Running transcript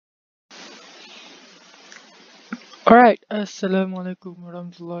Alright, Assalamualaikum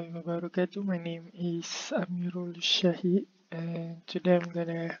warahmatullahi wabarakatuh. My name is Amirul Shahid, and today I'm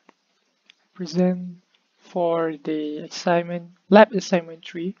gonna present for the lab assignment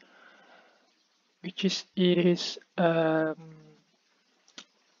 3, which is a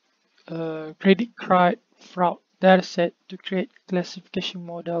credit card fraud dataset to create classification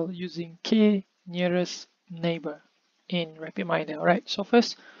model using K nearest neighbor in RapidMiner. Alright, so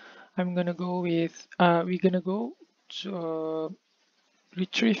first I'm gonna go with we're gonna go to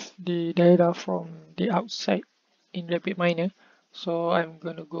retrieve the data from the outside in RapidMiner. So I'm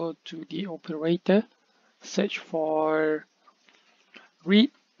gonna go to the operator, search for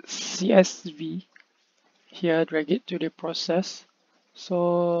read CSV here, drag it to the process.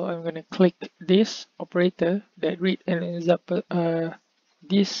 So I'm gonna click this operator that read an example.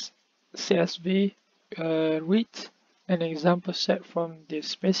 This CSV reads an example set from the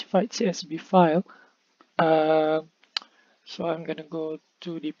specified CSV file. So I'm gonna go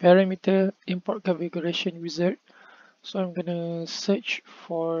to the parameter import configuration wizard. So I'm gonna search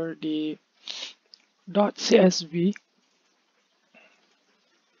for the .csv.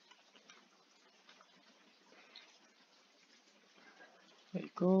 There you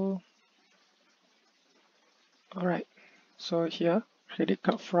go. Alright, so here credit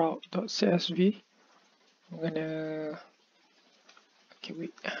card fraud.csv. I'm gonna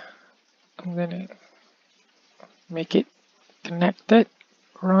I'm gonna make it connected,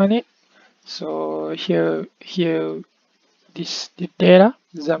 run it. So here the data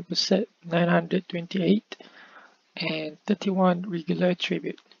example set 928 and 31 regular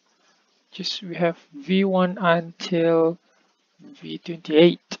attribute. Just we have v1 until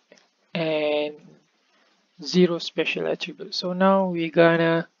v28 and 0 special attribute. So now we're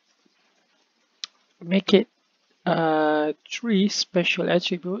gonna make it 3 special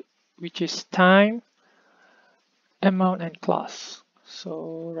attribute, which is time, amount, and class.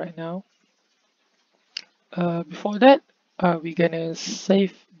 So right now, before that, we're gonna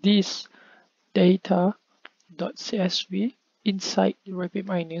save this data.csv inside the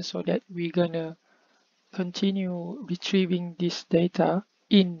RapidMiner so that we're gonna continue retrieving this data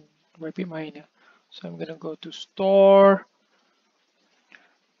in RapidMiner. So I'm gonna go to store,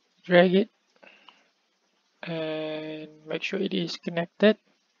 drag it, and make sure it is connected.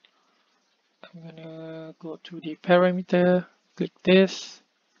 I'm gonna go to the parameter, click this,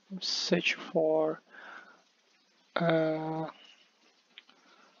 search for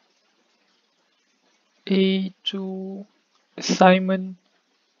A2 assignment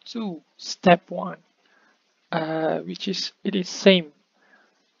 2 step 1, which is same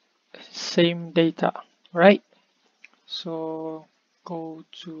data, right? So go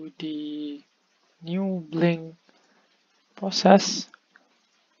to the new Blink process.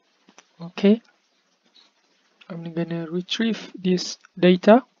 Okay, I'm gonna retrieve this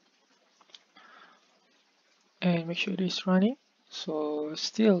data and make sure it is running. So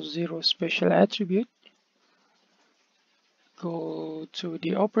still 0 special attribute. Go to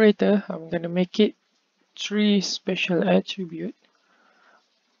the operator. I'm gonna make it 3 special attribute.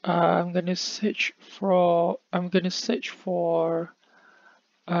 I'm gonna search for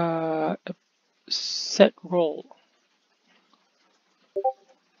a set role.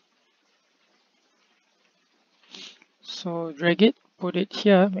 So drag it, put it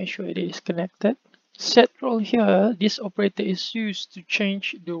here, make sure it is connected. Set role here, this operator is used to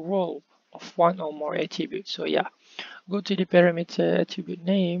change the role of one or more attributes. So yeah, go to the parameter attribute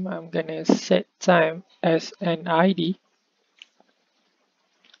name. I'm gonna set time as an ID,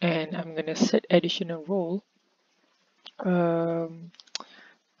 and I'm gonna set additional role,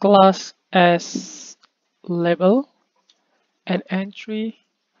 class as label, add entry,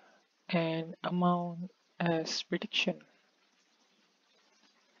 and amount as prediction.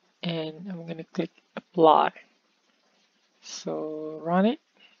 And I'm gonna click apply. So run it.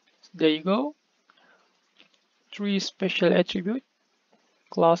 There you go. 3 special attribute,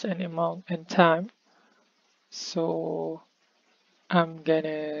 class and amount and time. So I'm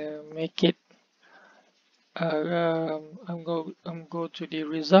gonna make it. I'm go to the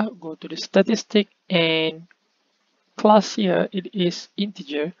result, go to the statistic, and class here it is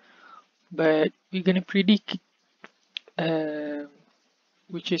integer, but we're gonna predict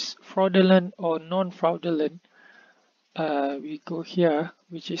which is fraudulent or non-fraudulent. We go here,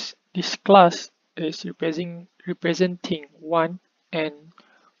 which is this class is representing 1 and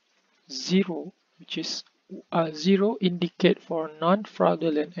 0, which is 0 indicate for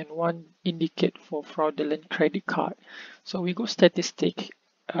non-fraudulent and 1 indicate for fraudulent credit card. So we go statistic,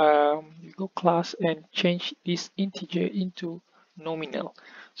 we go class and change this integer into nominal.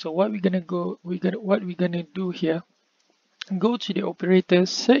 So what we're gonna do here, go to the operator,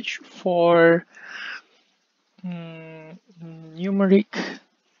 search for numeric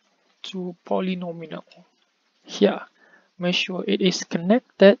to polynomial. Here, make sure it is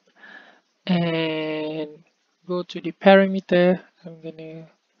connected and go to the parameter. I'm gonna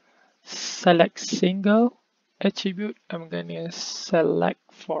select single attribute. I'm gonna select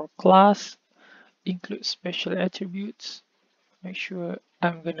for class, include special attributes. Make sure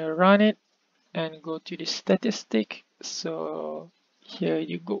I'm gonna run it and go to the statistic. So here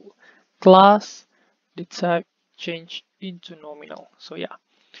you go, class, the type change into nominal. So yeah,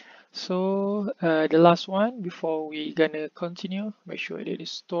 so the last one before we gonna continue, make sure it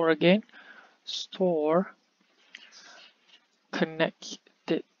is store again, store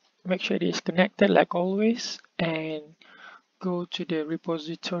connected, make sure it is connected like always, and go to the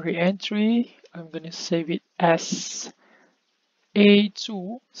repository entry. I'm gonna save it as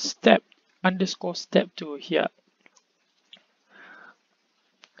A2 step underscore step 2 here,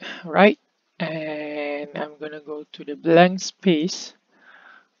 right? And I'm gonna go to the blank space,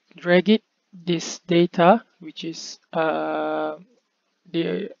 drag it this data, which is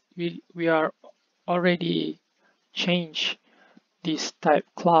we are already changed this type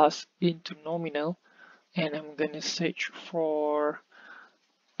class into nominal, and I'm gonna search for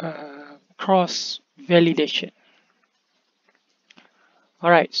cross validation.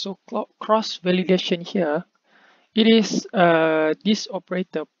 Alright, so cross validation here, it is this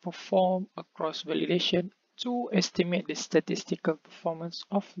operator perform a cross validation to estimate the statistical performance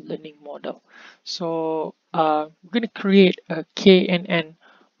of learning model. So we're going to create a KNN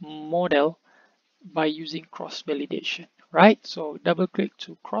model by using cross validation, right? So double click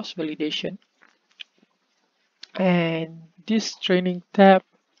to cross validation, and this training tab,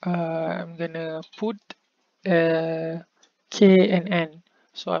 I'm gonna put KNN.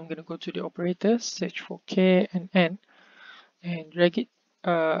 So I'm gonna go to the operator, search for KNN, and drag it,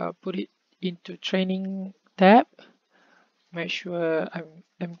 put it into training tab. Make sure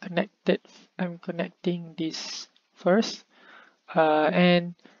I'm connected. I'm connecting this first,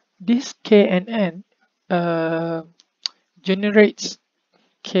 and this KNN generates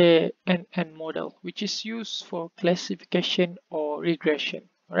KNN model, which is used for classification or regression,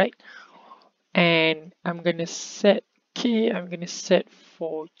 right? And I'm gonna set I'm gonna set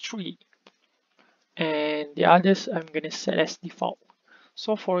for 3, and the others I'm gonna set as default.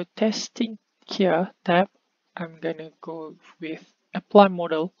 So for testing here tab, I'm gonna go with apply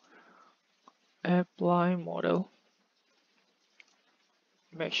model.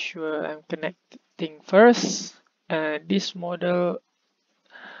 Make sure I'm connecting first, and this model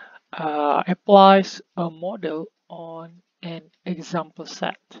applies a model on an example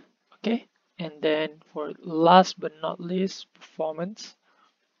set. Okay, and then for last but not least, performance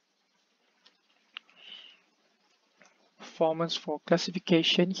for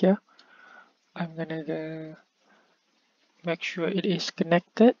classification here, I'm gonna make sure it is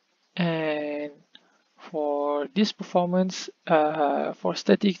connected, and for this performance, for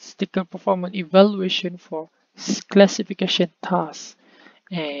statistical performance evaluation for classification tasks,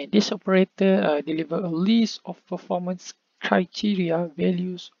 and this operator deliver a list of performance criteria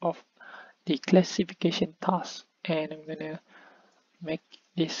values of the classification task. And I'm gonna make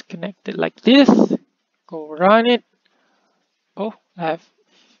this connected like this, go run it. Oh, I have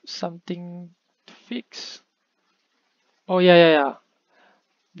something to fix. Oh yeah,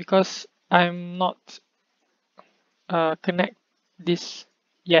 because I'm not connect this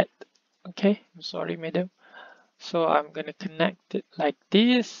yet. Okay, I'm sorry madam. So I'm gonna connect it like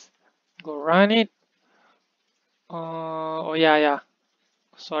this, go run it. Oh yeah,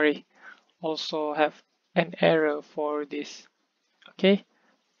 sorry, also have an error for this. Okay,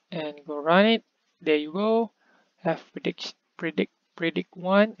 and go run it. There you go. Have predict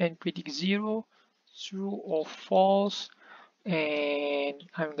 1 and predict 0, true or false. And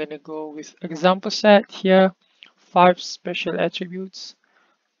I'm gonna go with example set here, 5 special attributes,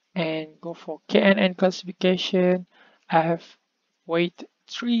 and go for KNN classification. I have weight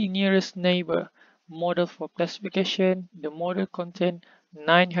 3 nearest neighbor model for classification. The model contain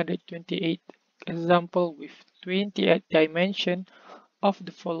 928 example with 28 dimension of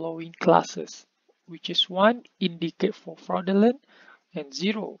the following classes, which is 1 indicate for fraudulent and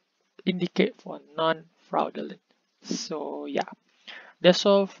 0 indicate for non-fraudulent. So yeah, that's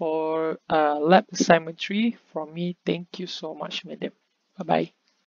all for lab assignment 3 from me. Thank you so much, madam. Bye bye.